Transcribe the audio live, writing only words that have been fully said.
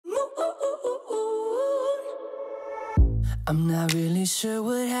I'm not really sure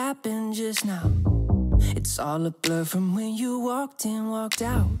what happened just now. It's all a blur from when you walked in, walked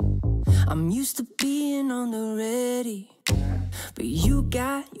out. I'm used to being on the ready, but you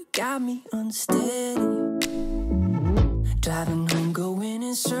got me unsteady. Driving home, going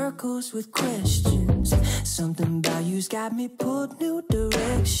in circles with questions. Something about you's got me pulled new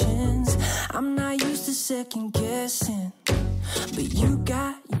directions. I'm not used to second guessing, but you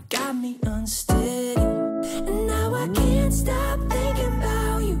got me unsteady. And now I can't stop thinking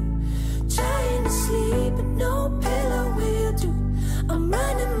about you. Trying to sleep, but no pillow will do. I'm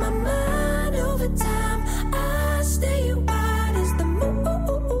running my mind over time. I stay wide as the moon.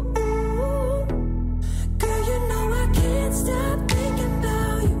 Girl, you know I can't stop thinking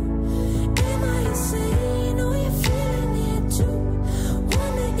about you. Am I insane or you feeling it too?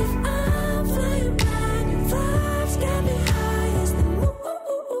 Wonder if I'm flying blind. Your vibes got me high as the moon.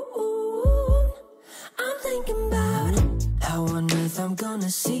 I'm thinking about how on earth I'm gonna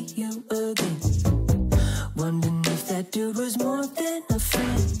see you again. Wondering if that dude was more than a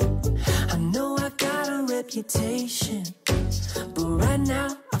friend. I know I got a reputation, but right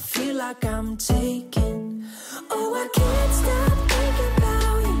now I feel like I'm taken. Oh, I can't stop thinking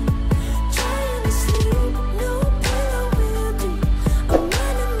about you. Trying to sleep, no pillow will do. I'm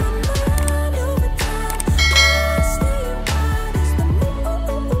running my mind over time. I stay wide as the moon.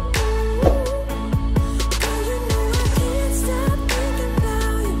 Girl, you know I can't stop thinking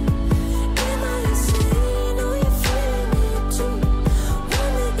about you. Am I insane or you feeling it too?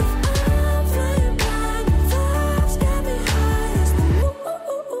 Wonder if I'm flying blind. Your vibes got me high as the moon.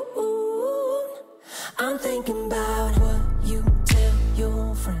 I'm thinking about what you tell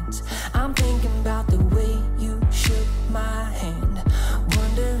your friends. I'm thinking about the way you shook my hand.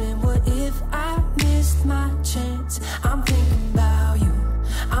 Wondering what if I missed my chance. I'm thinking about you.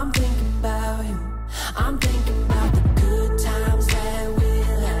 I'm thinking about you. I'm thinking about the good times that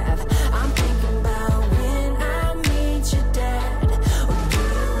we'll have. I'm thinking about when I meet your dad. Or do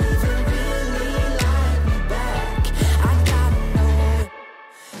you even really like me back? I gotta know it,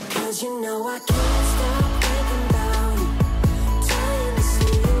 'cause you know I can't stop thinking about you. Trying to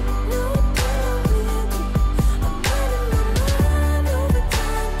sleep, no pillow will do. I'm running my mind over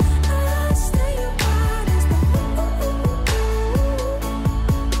time. I stay wide as the moon.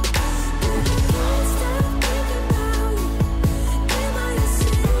 Girl, you can't stop thinking about you. Am I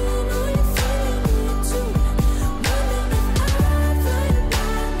insane or you feeling it too? Wonder if I'm flying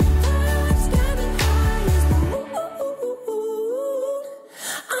blind. Vibes got me high as the moon.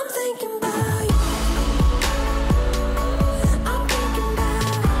 I'm thinking about you. I'm thinking about. I'm thinking about.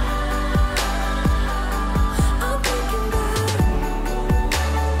 I'm thinking about.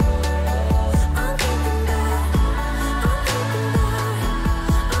 I'm thinking about. I'm thinking about.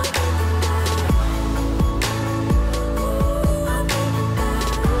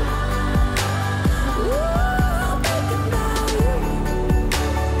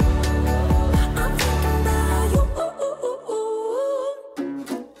 I'm thinking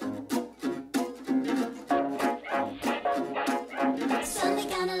Sunday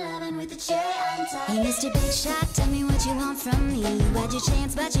kinda loving with the cherry on top. Hey, Mr. Big Shot, tell me what you want from me. You had your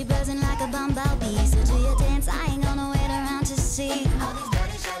chance, but you're buzzing like a bumblebee. So do your dance, I ain't gonna wait around to see all these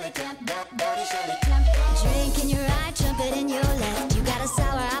dirty Shirley Temp, dirty Shirley Temp. Drink in your right, trumpet in your left. You got a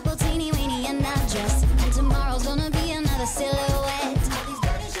sour apple, teeny weeny, and that dress. And tomorrow's gonna be another silhouette. All these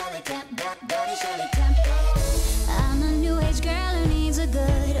dirty Shirley Temp, dirty Shirley Temp. I'm a new age girl who needs a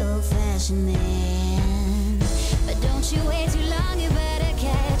good old-fashioned man. But don't you wait too long, you better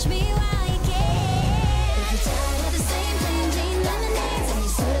catch me while you can. If you're tired of the same plain Jane lemonades and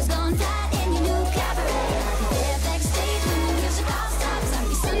your soda's gone flat in your new cabaret, I'll be there backstage when the music all stops. I'll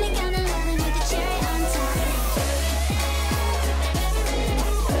be Sunday kinda loving with the cherry on top.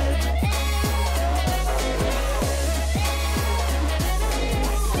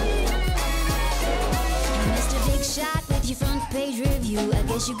 Mr. Big Shot with your front page review. I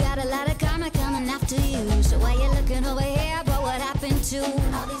guess you got a lot of karma coming after you. So why you looking over here? But what happened to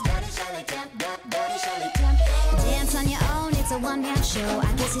all these dirty Shirley Temp, dirty Shirley Temp? Dance on your own, it's a one-man show.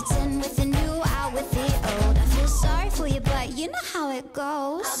 I guess it's in with the new, out with the old. I feel sorry for you, but you know how it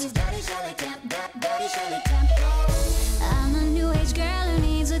goes. All these dirty Shirley Temp, dirty Shirley Temp. I'm a new age girl who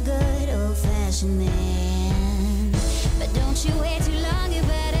needs a good old-fashioned man. But don't you wait too long, you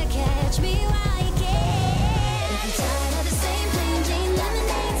better catch me while you can. If you're tired of the same plain Jane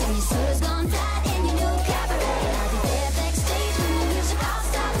lemonades and your soda's gone flat in your new cabaret, I'll be there backstage when the music all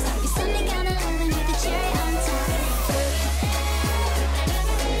stops. I'll be Sunday kinda loving with the cherry on top.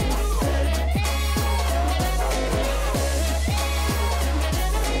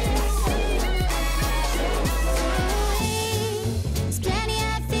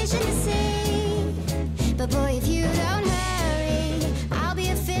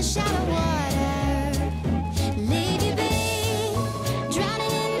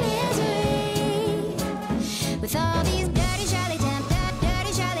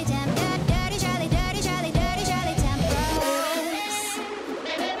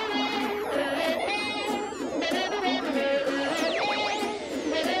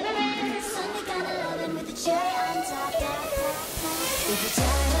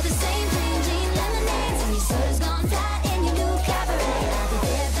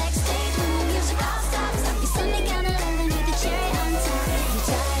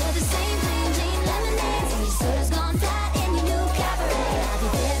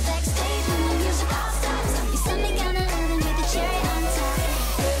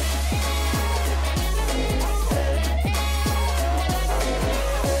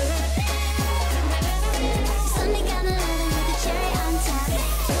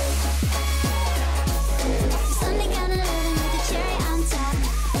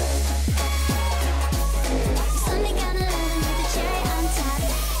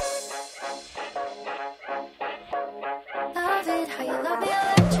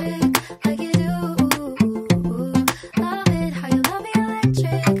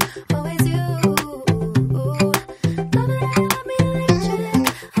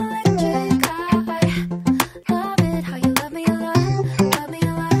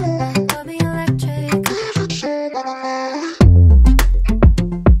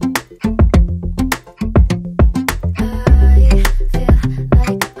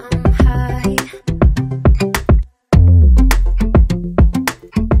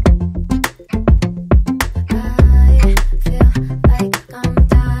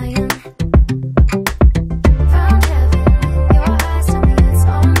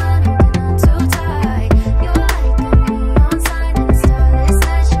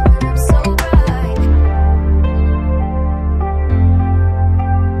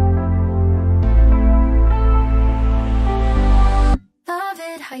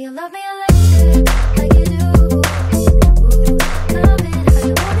 how you love me, I like it.